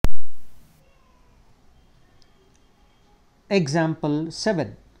Example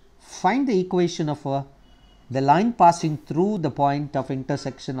 7. Find the equation of the line passing through the point of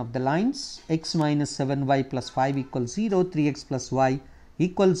intersection of the lines x minus 7y plus 5 equals 0, 3x plus y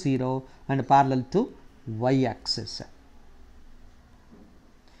equals 0 and parallel to y axis.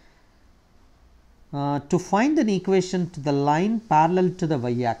 To find an equation to the line parallel to the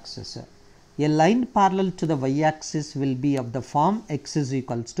y axis, a line parallel to the y axis will be of the form x is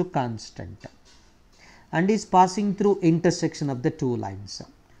equals to constant and is passing through intersection of the two lines.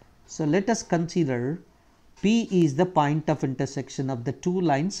 So let us consider P is the point of intersection of the two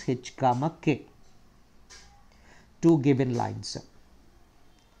lines h comma k, two given lines.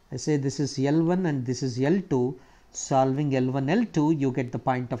 I say this is L1 and this is L2. Solving L1, L2, you get the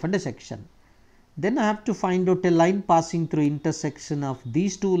point of intersection. Then I have to find out a line passing through intersection of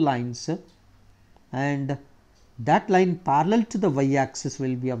these two lines, and that line parallel to the y axis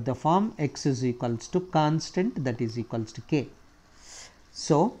will be of the form x is equals to constant, that is equals to k.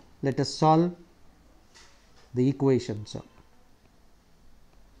 So let us solve the equations.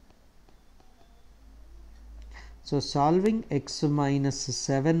 So solving x minus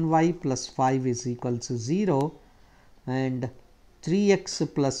 7y plus 5 is equals to 0 and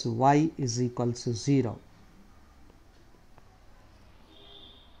 3x plus y is equals to 0.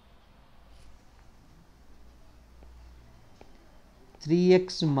 Three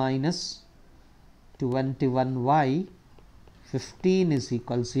x minus 21y 15 is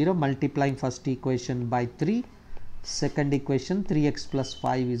equals 0. Multiplying first equation by 3, second equation 3x plus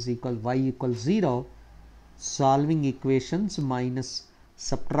 5 is equal y equals 0. Solving equations minus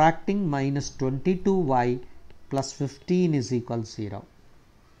subtracting minus 22y plus 15 is equals 0.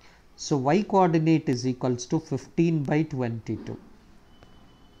 So y coordinate is equals to 15 by 22.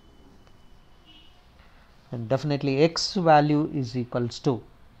 And definitely x value is equals to,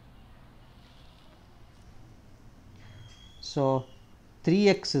 so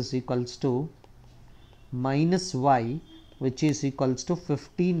 3x is equals to minus y, which is equals to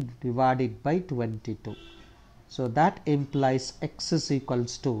 15 divided by 22. So that implies x is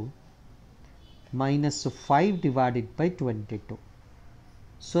equals to minus 5 divided by 22.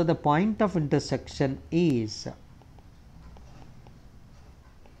 So the point of intersection is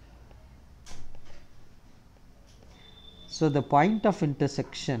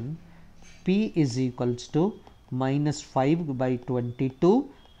P is equals to minus 5 by 22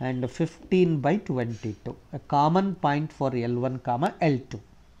 and 15 by 22, a common point for L1 comma L2.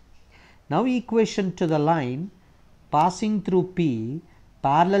 Now equation to the line passing through P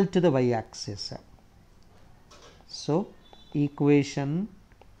parallel to the y axis. So equation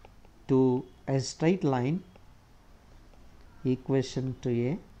to a straight line, equation to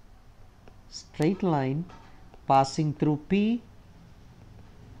a straight line passing through P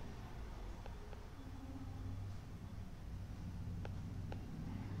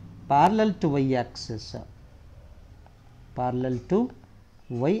parallel to y axis,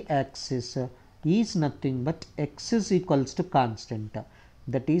 is nothing but x is equals to constant,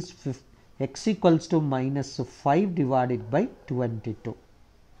 that is x equals to minus 5 divided by 22,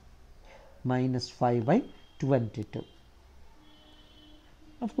 minus 5 by 22.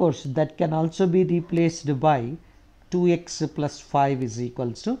 Of course, that can also be replaced by 2x plus 5 is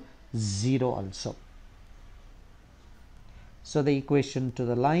equals to 0 also. So the equation to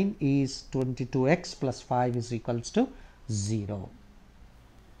the line is 22x plus 5 is equals to 0.